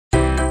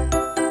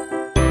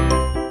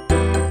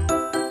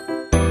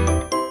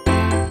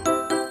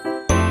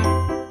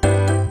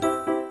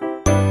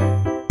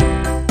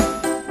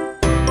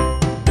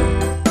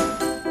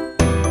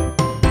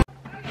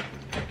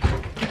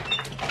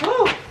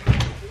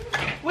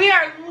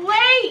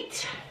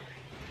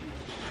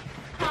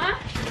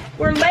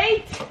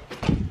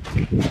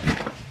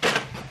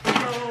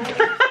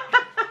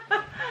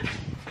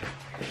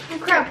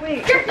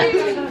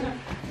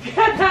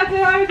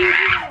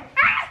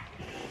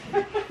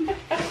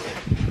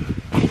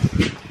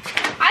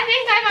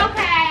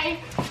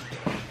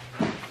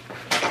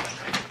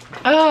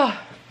Oh.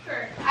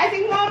 I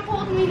think Mom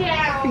pulled me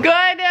down.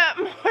 Good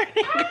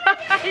morning,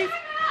 guys.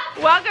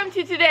 Welcome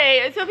to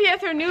today. Sophie has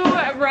her new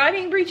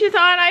riding breeches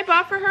on I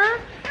bought for her,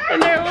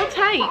 and they're a little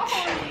tight.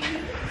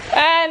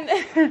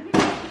 And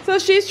so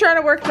she's trying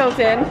to work those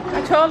in.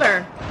 I told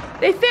her.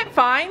 They fit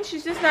fine.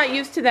 She's just not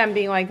used to them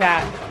being like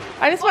that.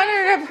 I just wanted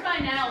her to...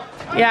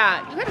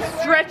 Yeah, you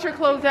gotta stretch your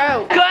clothes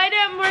out.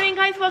 Good morning,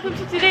 guys. Welcome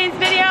to today's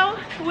video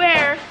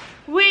where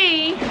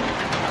we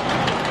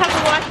have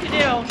a lot to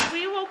do.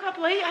 We woke up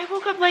late. I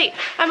woke up late.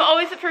 I'm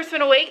always the first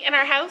one awake in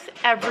our house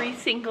every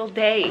single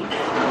day.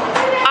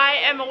 I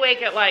am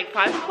awake at like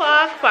 5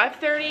 o'clock,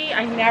 5:30.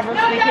 I never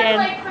sleep in.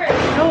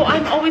 No,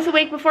 I'm always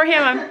awake before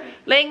him. I'm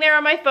laying there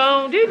on my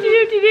phone, listening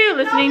to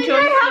him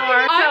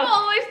snore. I'm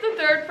always the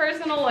third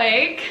person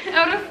awake.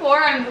 Out of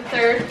 4, I'm the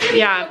third.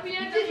 Yeah.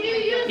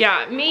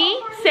 Yeah, me,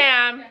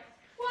 Sam,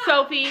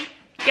 Sophie,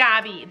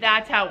 Gabby.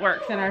 That's how it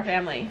works in our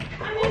family.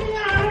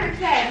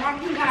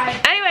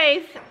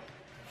 Anyways,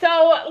 so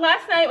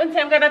last night when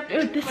Sam got up,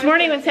 this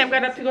morning when Sam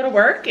got up to go to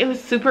work, it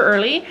was super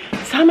early.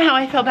 Somehow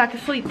I fell back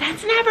asleep.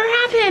 That's never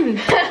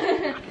happened.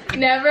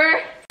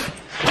 Never.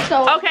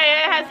 So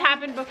okay, it has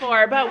happened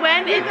before, but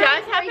when it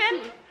does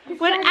happen,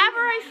 whenever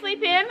I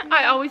sleep in,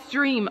 I always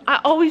dream.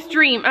 I always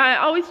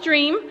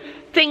dream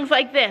things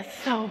like this.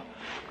 So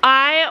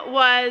I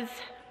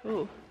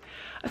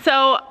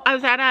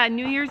was at a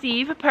New Year's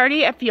Eve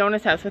party at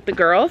Fiona's house with the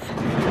girls,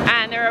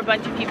 and there were a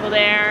bunch of people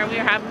there, and we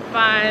were having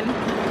fun.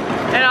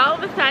 And all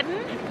of a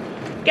sudden,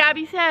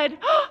 Gabby said,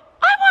 "Oh,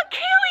 I want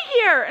Kaylee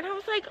here." And I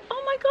was like,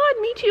 "Oh my God,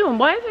 me too. And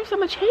why is there so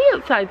much hay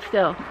outside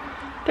still?"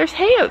 There's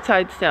hay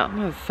outside still. That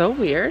was so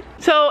weird.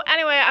 So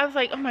anyway, I was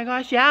like, oh my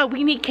gosh, yeah,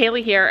 we need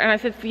Kaylee here. And I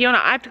said, Fiona,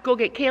 I have to go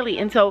get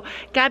Kaylee. And so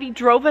Gabby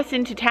drove us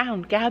into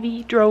town.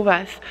 Gabby drove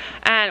us.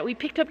 And we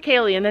picked up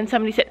Kaylee, and then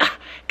somebody said,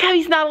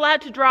 Gabby's not allowed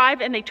to drive.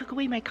 And they took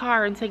away my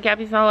car and said,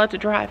 Gabby's not allowed to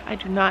drive. I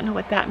do not know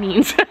what that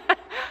means. I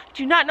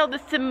do not know the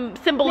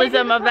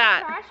symbolism of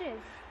that. crashes.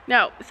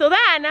 No. So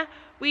then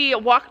we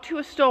walked to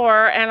a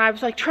store, and I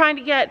was like trying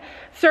to get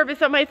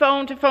service on my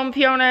phone to phone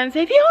Fiona and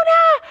say,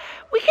 Fiona,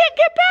 we can't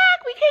get back,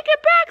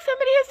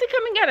 somebody has to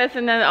come and get us.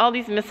 And then all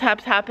these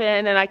mishaps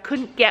happened, and I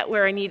couldn't get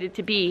where I needed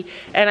to be.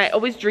 And I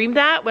always dream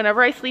that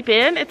whenever I sleep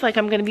in, it's like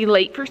I'm gonna be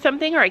late for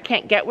something, or I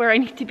can't get where I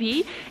need to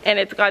be. And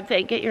it's God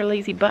saying, get your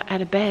lazy butt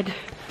out of bed.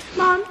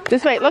 Mom.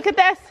 This way, look at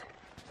this.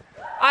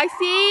 I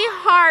see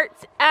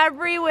hearts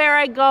everywhere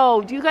I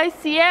go. Do you guys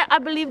see it? I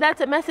believe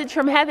that's a message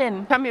from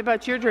heaven. Tell me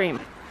about your dream.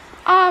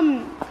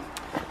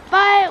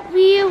 But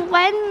we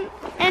went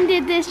and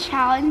did this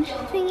challenge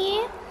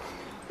thingy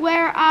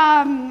where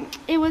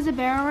it was a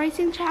barrel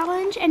racing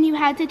challenge, and you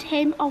had to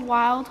tame a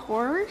wild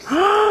horse.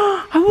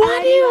 I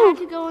want you had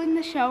to go in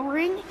the show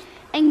ring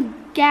and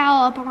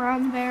gallop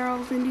around the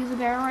barrels and do the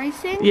barrel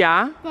racing.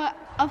 Yeah. But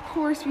of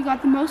course we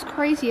got the most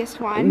craziest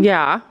one.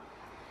 Yeah.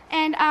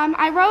 And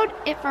I rode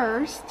it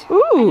first.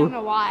 Ooh. I don't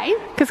know why.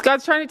 Because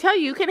God's trying to tell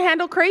you, you can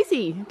handle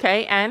crazy.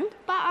 Okay, and?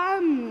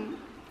 But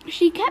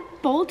she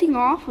kept bolting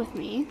off with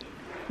me.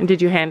 And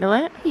did you handle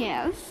it?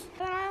 Yes.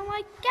 Then I'm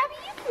like, Gabby,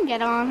 you can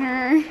get on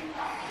her.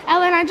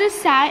 And then I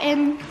just sat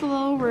in the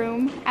little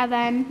room, and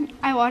then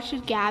I watched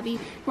Gabby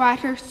ride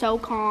her so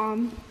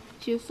calm.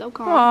 She was so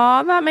calm.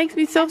 Aw, that makes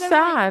me so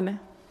sad.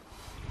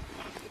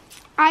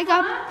 And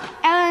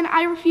then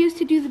I refused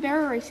to do the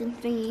barrel racing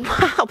thingy.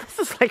 Wow, this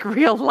is like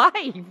real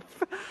life.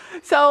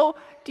 So,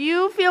 do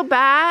you feel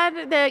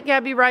bad that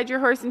Gabby rides your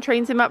horse and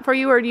trains him up for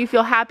you, or do you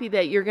feel happy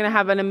that you're gonna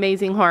have an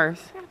amazing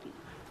horse? Happy.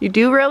 You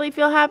do really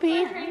feel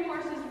happy?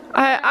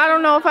 I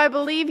don't know if I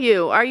believe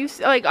you. Are you,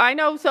 like, I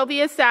know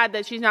Sylvia's sad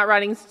that she's not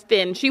riding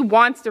Finn. She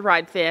wants to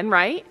ride Finn,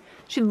 right?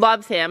 She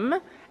loves him,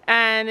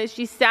 and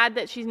she's sad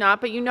that she's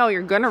not, but you know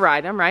you're gonna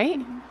ride him, right?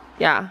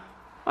 Yeah.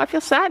 Well, I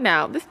feel sad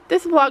now. This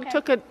vlog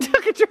took a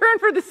turn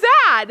for the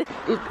sad.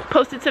 We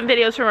posted some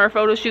videos from our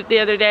photo shoot the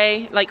other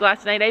day. Like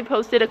last night, I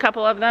posted a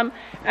couple of them,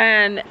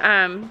 and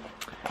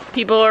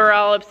people were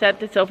all upset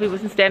that Sophie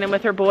wasn't standing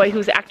with her boy,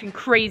 who's acting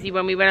crazy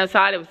when we went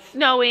outside. It was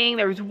snowing,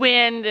 there was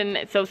wind,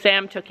 and so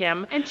Sam took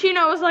him. And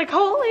Chino was like,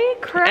 holy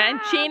crap. And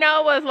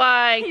Chino was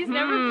like, he's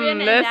never been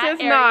in this that is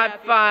area not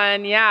before.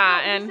 fun.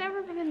 Yeah, No, and he's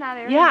never been in that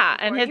area yeah,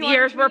 before. and his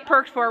ears were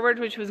perked forward,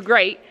 which was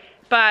great.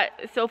 But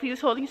Sophie was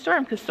holding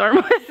Storm because Storm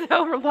was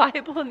so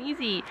reliable and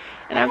easy.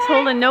 And I was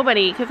holding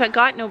nobody because I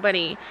got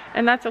nobody.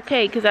 And that's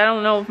okay, because I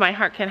don't know if my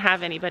heart can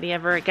have anybody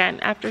ever again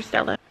after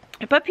Stella.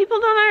 But people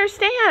don't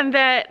understand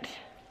that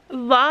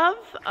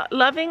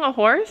loving a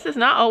horse does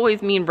not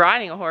always mean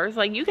riding a horse.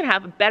 Like, you can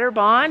have a better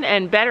bond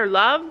and better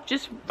love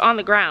just on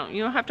the ground.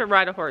 You don't have to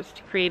ride a horse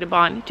to create a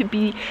bond, to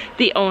be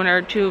the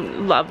owner, to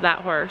love that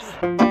horse.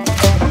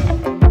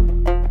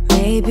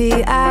 Maybe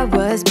I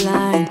was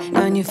blind,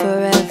 known you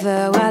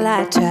forever while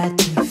I tried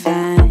to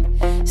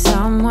find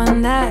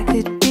someone that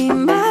could be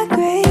my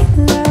great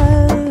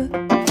love.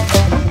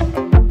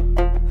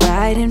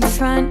 Right in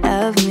front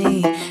of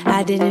me,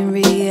 I didn't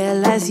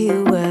realize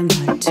you were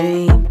my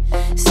dream.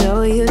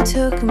 So you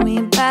took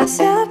me by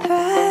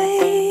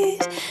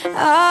surprise.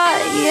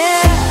 Oh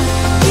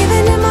yeah,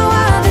 even in my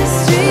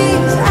wildest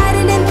dreams, I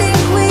didn't think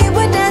we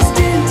were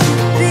destined.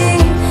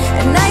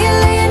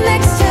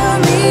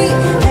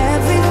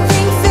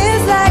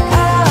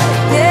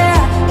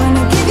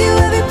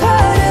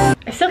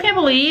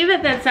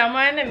 believe that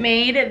someone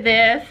made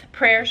this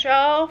prayer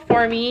shawl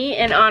for me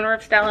in honor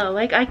of Stella?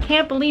 Like, I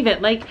can't believe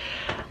it. Like,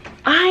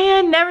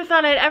 I never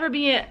thought I'd ever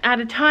be at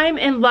a time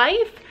in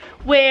life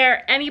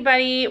where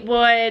anybody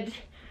would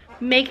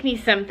make me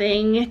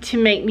something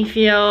to make me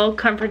feel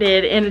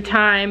comforted in a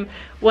time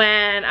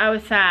when I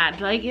was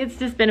sad. Like, it's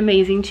just been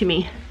amazing to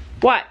me.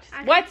 What?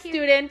 What,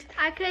 student?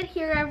 I could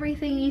hear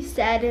everything you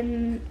said,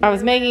 and I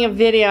was making a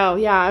video.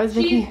 Yeah, I was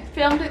making. She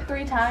filmed it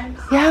 3 times.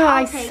 Yeah,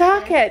 I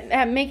suck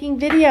at making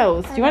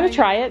videos. Do you want to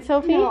try it,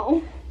 Sophie?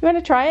 No. You want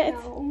to try it?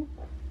 No.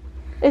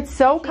 It's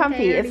so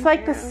comfy. It's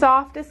like the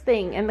softest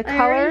thing, and the I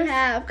already colors.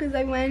 have, because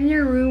I went in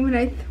your room and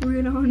I threw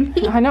it on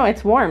me. I know,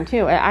 it's warm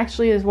too. It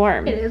actually is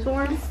warm. It is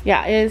warm.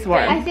 Yeah, it is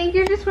warm. I think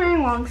you're just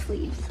wearing long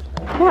sleeves.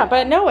 Yeah,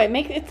 but no,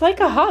 it's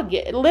like a hug.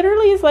 It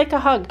literally is like a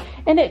hug,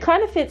 and it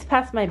kind of fits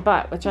past my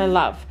butt, which I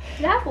love.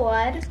 Is that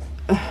blood?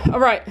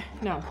 All right,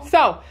 no.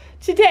 So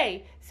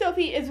today,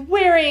 Sophie is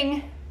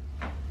wearing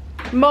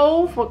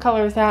mauve. What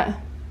color is that?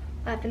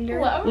 Lavender.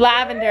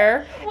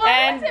 Lavender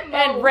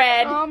and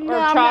red or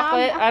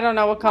chocolate. I don't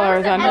know what color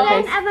is on her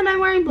face. And then I'm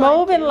wearing blood.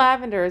 Mauve and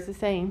lavender is the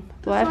same.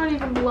 Blood. That's not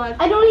even blood.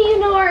 I don't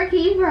even know where it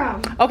came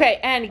from. Okay,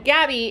 and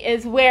Gabby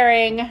is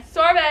wearing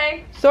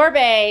Sorbet.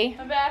 sorbet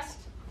A vest.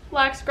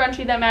 Black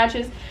scrunchie that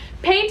matches.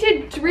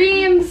 Painted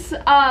Dreams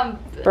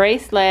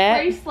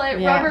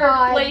bracelet. Yeah.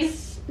 Rubber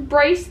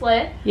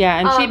bracelet. Yeah,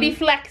 and she'd be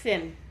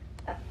flexing.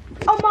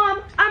 Oh,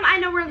 Mom. I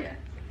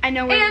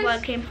know where the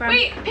blood came from.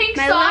 Wait, pink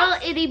My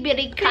socks. little itty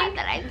bitty cut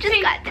that I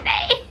just got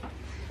today.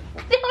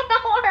 Don't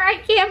know where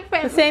I came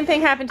from. The same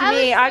thing happened to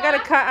me. I got a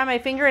cut on my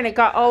finger and it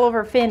got all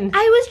over Finn. I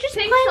was just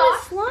Pink playing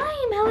socks. with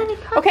slime, Helen.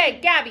 Okay,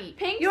 Gabby,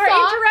 Pink you are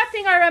socks.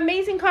 interrupting our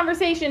amazing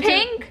conversation.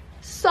 Pink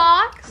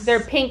socks. They're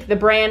pink, the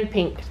brand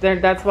pink.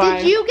 That's why.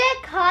 Did you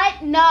get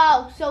cut?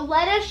 No. So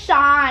let us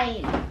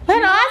shine.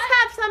 Let us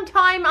have some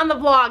time on the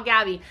vlog,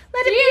 Gabby.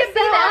 Let it be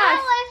about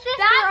us. Let's just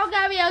throw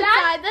Gabby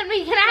outside, then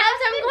we can have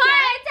some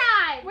quiet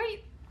time.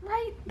 Wait,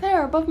 right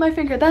there above my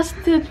finger. That's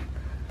the.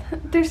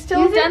 There's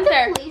still Is a it dent the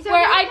there police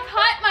where over I there?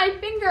 cut my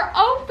finger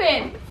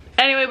open.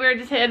 Anyway, we're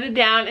just headed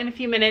down in a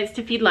few minutes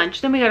to feed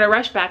lunch. Then we gotta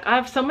rush back. I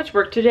have so much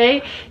work to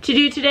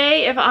do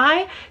today. If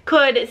I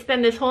could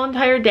spend this whole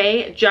entire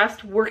day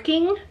just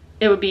working,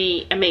 it would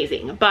be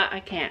amazing, but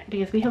I can't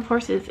because we have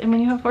horses, and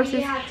when you have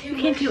horses, you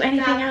can't do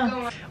anything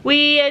else.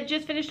 We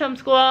just finished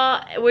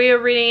homeschool. We are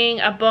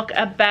reading a book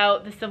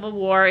about the Civil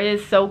War. It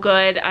is so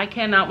good. I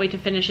cannot wait to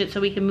finish it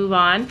so we can move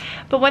on.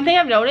 But one thing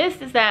I've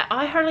noticed is that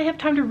I hardly have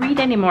time to read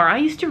anymore. I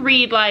used to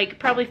read like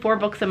probably 4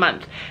 books a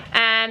month,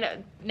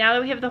 and now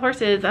that we have the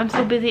horses, I'm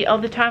so busy all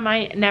the time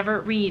I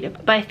never read.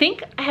 But I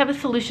think I have a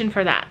solution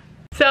for that.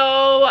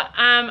 So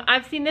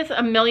I've seen this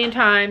a million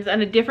times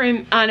on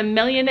a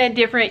million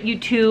different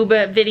YouTube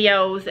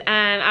videos,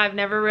 and I've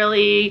never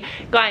really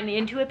gotten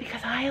into it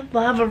because I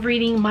love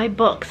reading my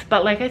books.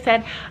 But like I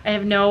said, I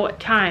have no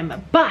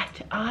time.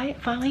 But I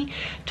finally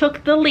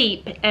took the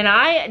leap and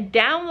I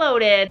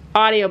downloaded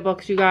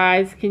audiobooks, you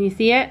guys. Can you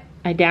see it?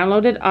 I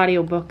downloaded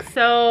audiobooks.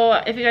 So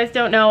if you guys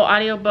don't know,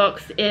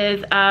 audiobooks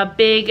is a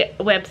big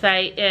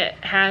website. It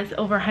has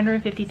over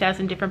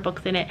 150,000 different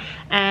books in it,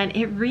 and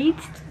it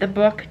reads the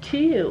book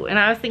too. And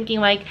I was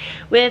thinking, like,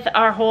 with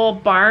our whole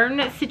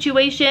barn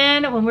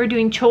situation, when we're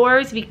doing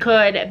chores, we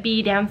could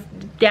be down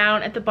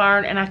at the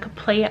barn and I could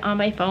play it on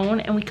my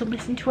phone and we could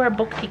listen to our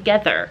book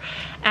together.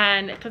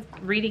 And because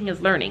reading is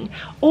learning.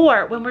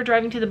 Or when we're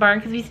driving to the barn,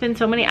 because we spend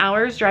so many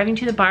hours driving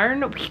to the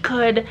barn, we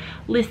could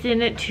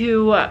listen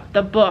to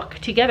the book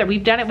together.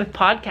 We've done it with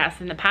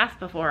podcasts in the past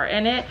before,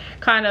 and it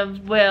kind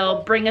of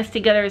will bring us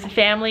together as a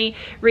family,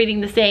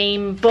 reading the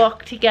same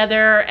book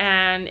together,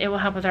 and it will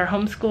help with our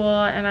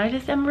homeschool, and I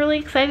just am really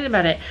excited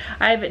about it.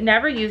 I've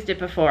never used it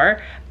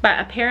before, but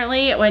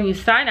apparently when you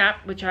sign up,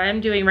 which I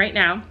am doing right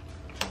now,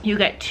 you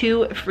get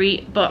 2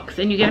 free books,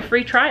 and you get a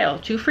free trial,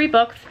 2 free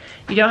books.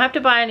 You don't have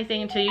to buy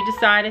anything until you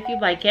decide if you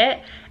like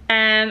it.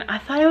 And I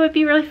thought it would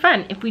be really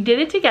fun if we did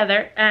it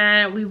together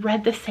and we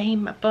read the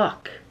same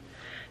book.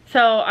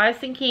 So I was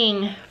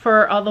thinking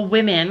for all the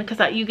women,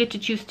 because you get to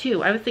choose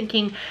 2. I was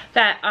thinking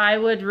that I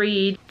would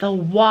read The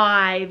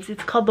Wives.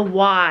 It's called The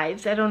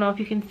Wives. I don't know if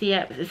you can see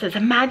it. It says,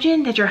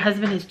 imagine that your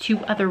husband has 2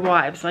 other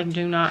wives. Like,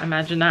 do not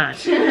imagine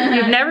that.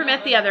 You've never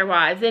met the other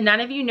wives, and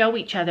none of you know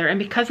each other. And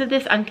because of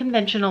this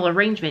unconventional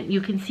arrangement, you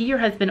can see your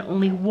husband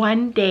only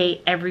 1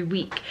 day every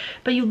week.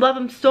 But you love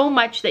him so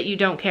much that you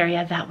don't care.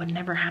 Yeah, that would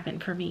never happen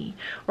for me.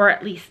 Or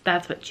at least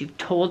that's what you've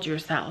told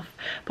yourself.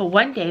 But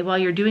one day while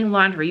you're doing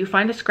laundry, you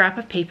find a scrap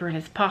of paper in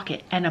his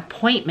pocket, an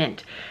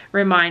appointment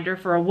reminder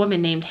for a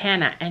woman named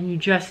Hannah, and you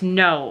just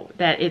know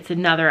that it's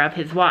another of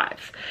his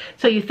wives.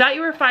 So you thought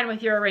you were fine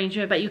with your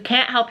arrangement, but you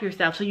can't help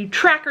yourself, so you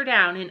track her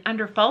down, and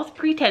under false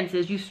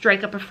pretenses you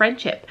strike up a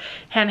friendship.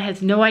 Hannah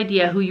has no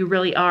idea who you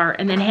really are,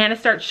 and then Hannah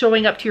starts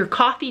showing up to your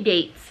coffee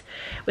dates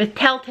with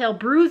telltale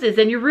bruises,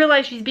 and you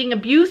realize she's being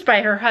abused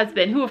by her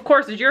husband, who of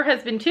course is your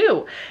husband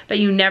too, but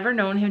you never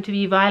known him to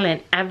be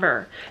violent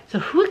ever. So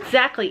who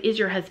exactly is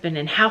your husband,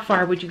 and how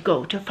far would you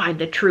go to find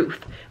the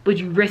truth? Would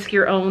you risk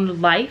your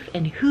own life?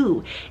 And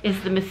who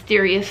is the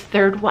mysterious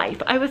third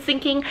wife? I was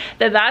thinking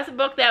that that's a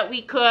book that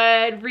we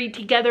could read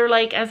together,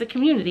 like as a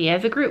community,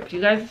 as a group.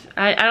 You guys,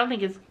 I don't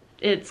think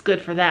it's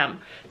good for them.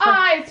 So,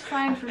 it's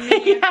fine for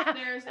me. Yeah, If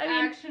there's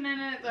action in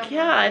it, then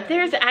yeah, if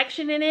there's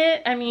action in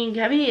it, I mean,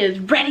 Gabby is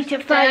ready to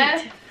fight.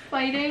 death,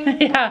 fighting.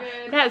 Yeah,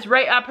 good. that's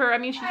right up her. I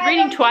mean, she's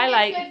reading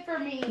Twilight. It's good for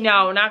me.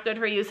 No, not good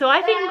for you. So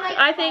I think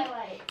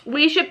Twilight.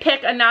 we should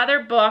pick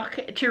another book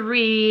to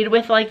read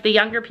with like the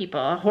younger people,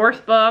 a horse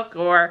book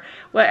or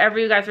whatever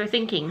you guys are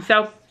thinking.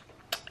 So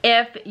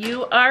if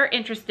you are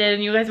interested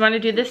and you guys want to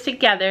do this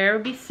together, it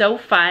would be so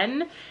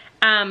fun.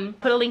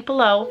 Put a link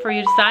below for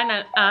you to sign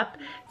up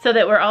so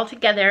that we're all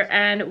together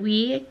and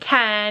we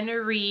can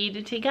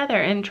read together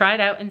and try it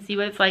out and see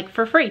what it's like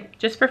for free,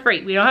 just for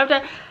free. We don't have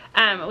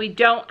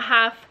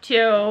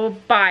to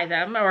buy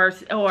them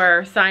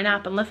or sign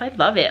up unless I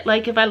love it.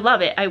 Like if I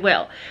love it, I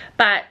will.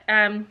 But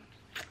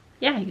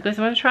yeah, you guys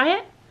want to try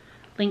it?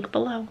 Link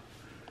below.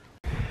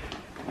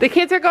 The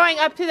kids are going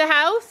up to the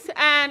house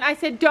and I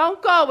said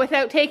don't go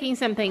without taking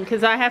something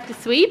because I have to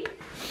sweep.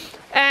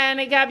 And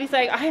Gabby's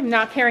like, I am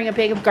not carrying a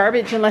bag of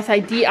garbage unless I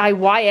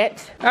DIY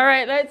it. All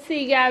right, let's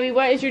see, Gabby,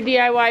 what is your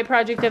DIY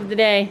project of the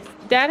day?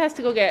 Dad has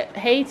to go get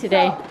hay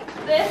today.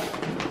 So this,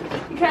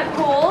 you cut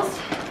holes.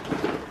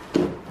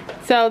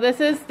 So this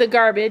is the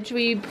garbage.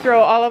 We throw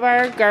all of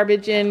our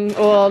garbage in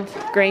old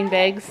grain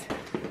bags.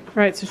 All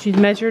right, so she's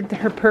measured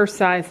her purse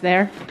size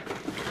there.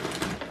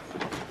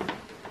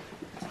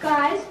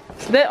 Guys,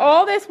 So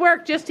all this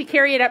work just to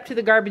carry it up to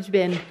the garbage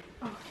bin.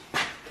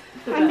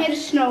 I made a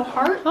snow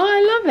heart Oh,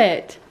 I love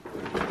it.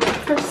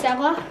 for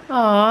Stella.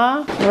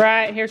 Aw. All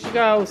right, here she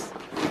goes.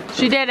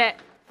 She did it.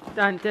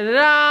 Dun da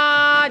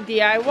da da.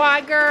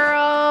 DIY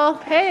girl.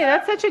 Hey,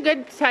 that's such a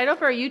good title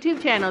for a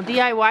YouTube channel.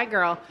 DIY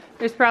girl.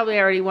 There's probably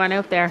already one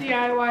out there.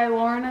 DIY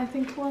Lauren, I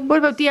think one. What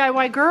about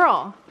DIY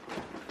girl?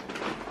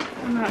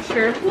 I'm not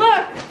sure. Look!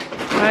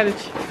 All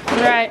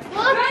right.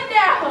 Look, Right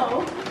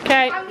now!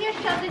 Okay. I'm gonna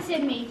shove this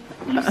in me.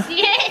 You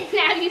see it?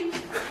 Now you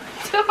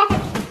don't.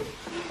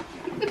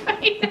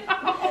 I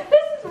know.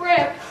 This is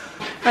ripped.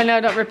 I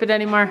know, don't rip it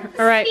anymore.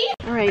 All right.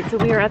 All right, so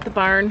we are at the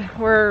barn.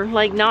 We're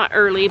like not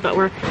early, but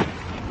we're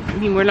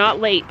not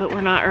late, but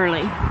we're not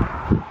early.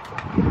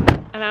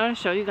 And I want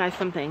to show you guys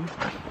something.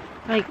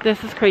 Like,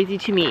 this is crazy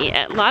to me.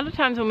 A lot of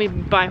times when we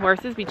buy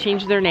horses, we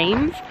change their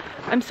names.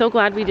 I'm so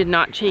glad we did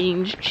not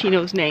change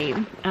Chino's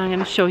name. And I'm going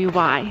to show you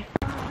why.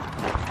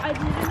 I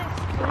didn't explain.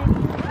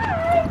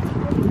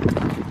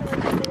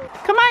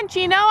 Come on,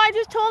 Chino. I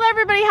just told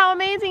everybody how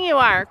amazing you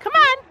are. Come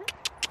on.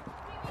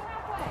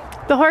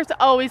 The horse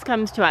always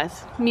comes to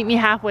us. Meet me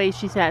halfway,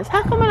 she says.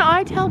 How come when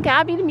I tell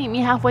Gabby to meet me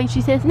halfway, she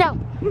says, no,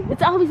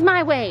 it's always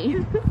my way.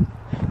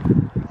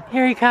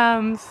 Here he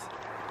comes.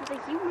 He's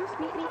like, you must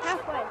meet me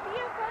halfway.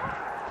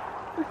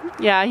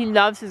 Yeah, he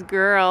loves his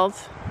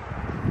girls.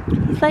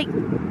 He's like,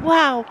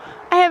 wow,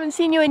 I haven't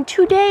seen you in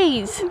 2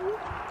 days.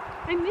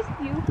 I missed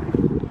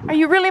you. Are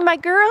you really my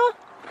girl?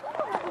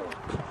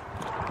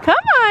 Come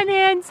on,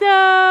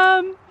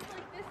 handsome.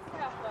 Like, this is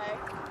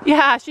halfway.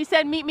 Yeah, she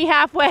said meet me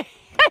halfway.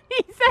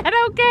 He said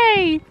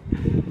okay.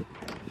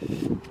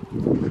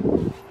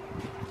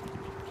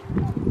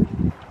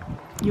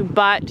 You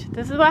butt.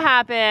 This is what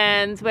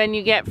happens when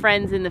you get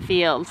friends in the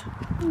field.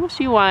 Oh,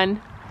 she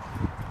won.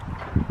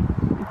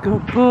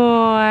 Good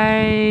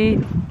boy.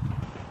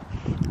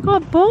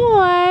 Good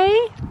boy.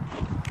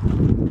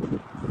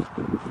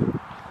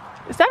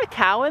 Is that a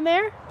cow in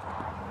there?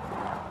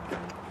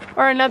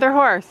 Or another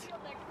horse?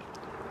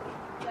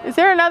 Is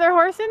there another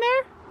horse in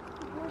there?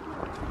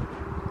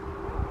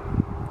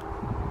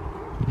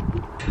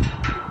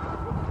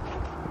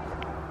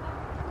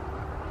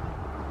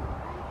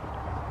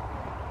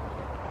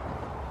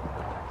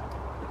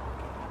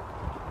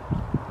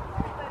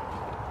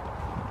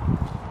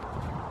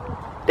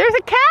 There's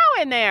a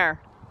cow in there.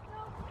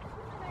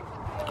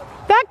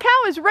 That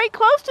cow is right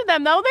close to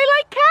them though. They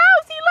like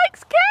cows. He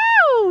likes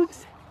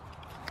cows.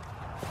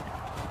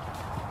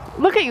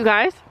 Look at you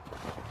guys.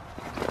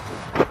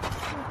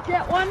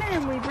 Get one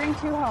and we bring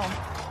two home.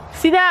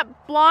 See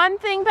that blonde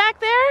thing back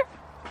there?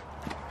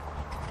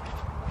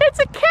 It's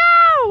a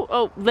cow.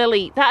 Oh,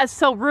 Lily, that is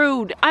so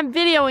rude. I'm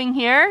videoing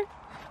here.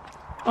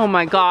 Oh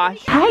my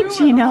gosh. Hi,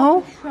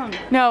 Chino.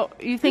 No,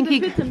 you think he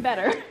fits him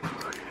better.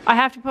 I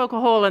have to poke a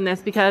hole in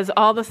this because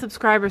all the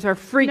subscribers are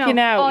freaking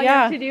out. All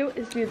Yeah. you have to do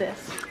is do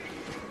this.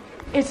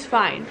 It's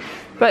fine.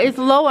 But it's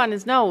low on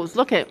his nose.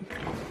 Look at.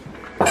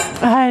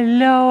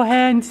 Hello,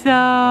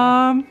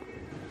 handsome.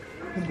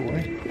 Good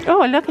boy.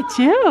 Oh, look at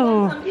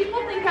you. Some people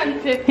think I'm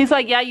 50. He's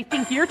like, yeah, you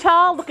think you're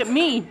tall? Look at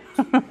me.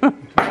 Taller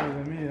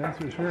than me, that's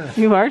for sure.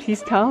 You are?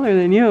 He's taller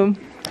than you.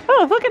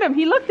 Oh, look at him.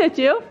 He looked at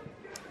you.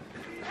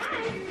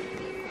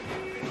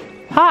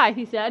 Hi,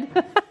 he said.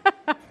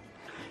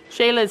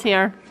 Shayla's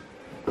here.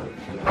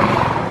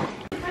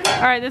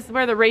 All right, this is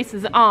where the race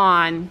is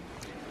on.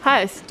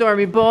 Hi,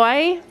 Stormy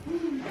boy.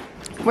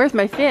 Where's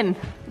my fin?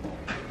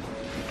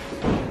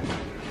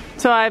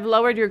 So I've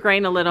lowered your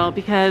grain a little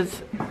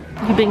because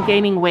you've been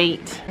gaining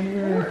weight.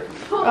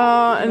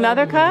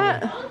 Another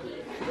cut?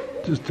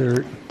 Just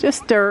dirt.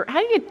 Just dirt.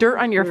 How do you get dirt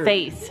on your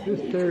face?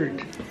 Just dirt.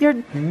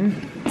 You're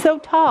so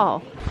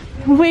tall.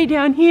 Way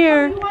down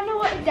here You wanna know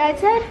what Dad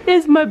said?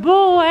 is my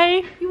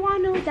boy. You wanna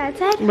know what Dad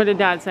said? What did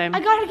Dad say? I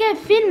gotta get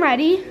Finn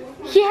ready.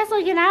 He has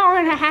like an hour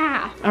and a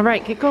half. All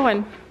right, get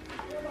going.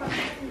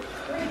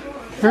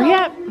 Hurry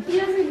up. He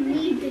doesn't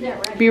need to get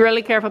ready. Be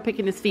really careful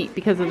picking his feet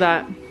because of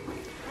that.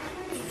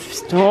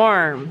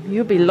 Storm,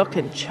 you'll be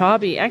looking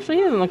chubby. Actually,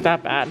 he doesn't look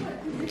that bad.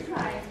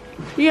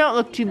 You don't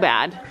look too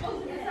bad.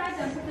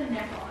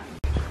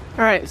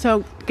 All right,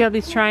 so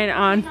Gabby's trying it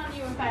on.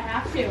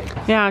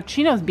 Yeah,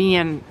 Chino's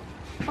being.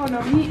 Oh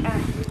no, he.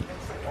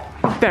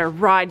 Better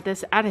ride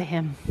this out of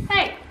him.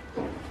 Hey,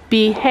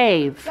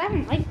 Behave. I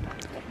don't like.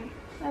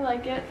 I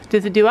like it.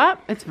 Does it do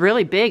up? It's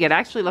really big. It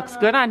actually looks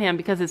good on him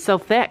because it's so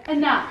thick.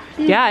 Enough.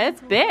 Yeah,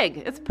 it's big.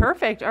 It's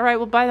perfect. All right,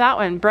 we'll buy that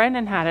one.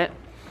 Brandon had it.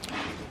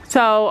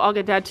 So I'll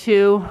get Dad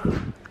to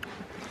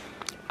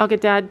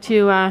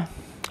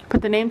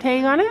put the name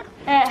tag on it.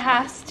 It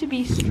has to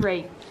be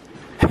straight.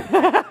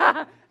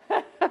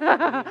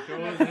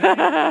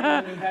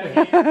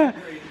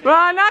 Well,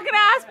 I'm not going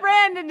to ask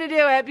Brandon to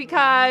do it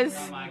because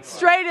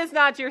straight is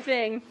not your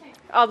thing.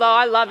 Although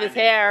I love his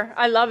hair.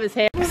 I love his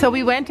hair. So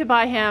we went to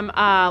buy him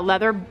a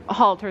leather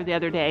halter the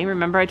other day.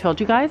 Remember I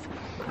told you guys?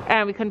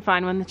 And we couldn't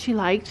find one that she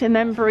liked. And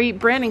then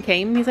Brandon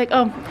came and he's like,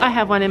 oh, I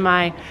have one in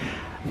my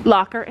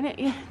locker. And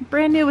it's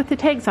brand new with the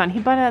tags on.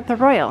 He bought it at the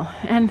Royal.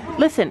 And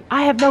listen,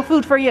 I have no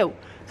food for you.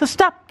 So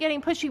stop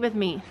getting pushy with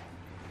me.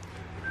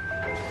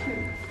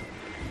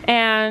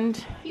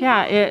 And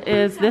yeah, it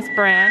is this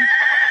brand.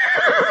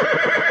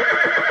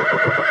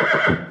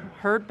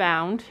 Herd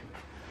bound.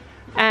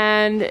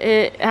 And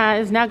it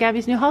is now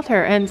Gabby's new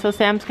halter. And so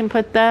Sam's can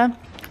put the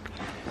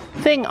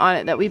thing on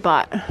it that we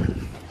bought.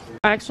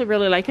 I actually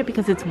really like it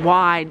because it's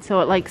wide, so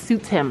it like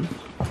suits him.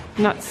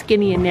 Not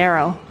skinny and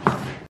narrow.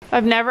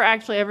 I've never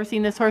actually ever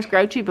seen this horse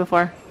grouchy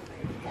before.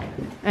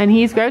 And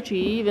he's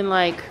grouchy. He even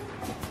like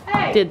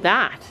did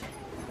that.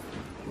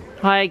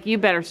 Like, you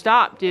better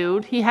stop,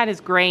 dude. He had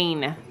his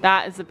grain.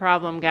 That is the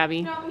problem,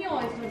 Gabby. No, he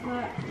always does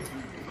that.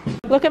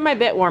 Look at my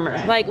bit warmer.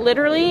 Like,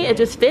 literally, it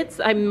just fits.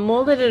 I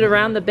molded it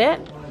around the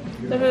bit.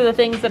 Those are the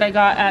things that I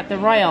got at the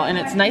Royal. And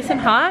it's nice and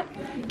hot,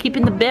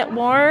 keeping the bit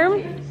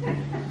warm.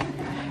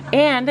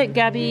 And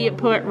Gabby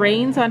put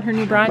reins on her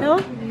new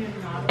bridle.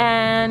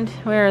 And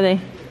where are they?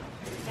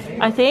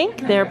 I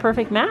think they're a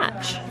perfect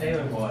match.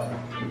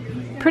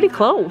 Pretty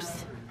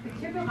close.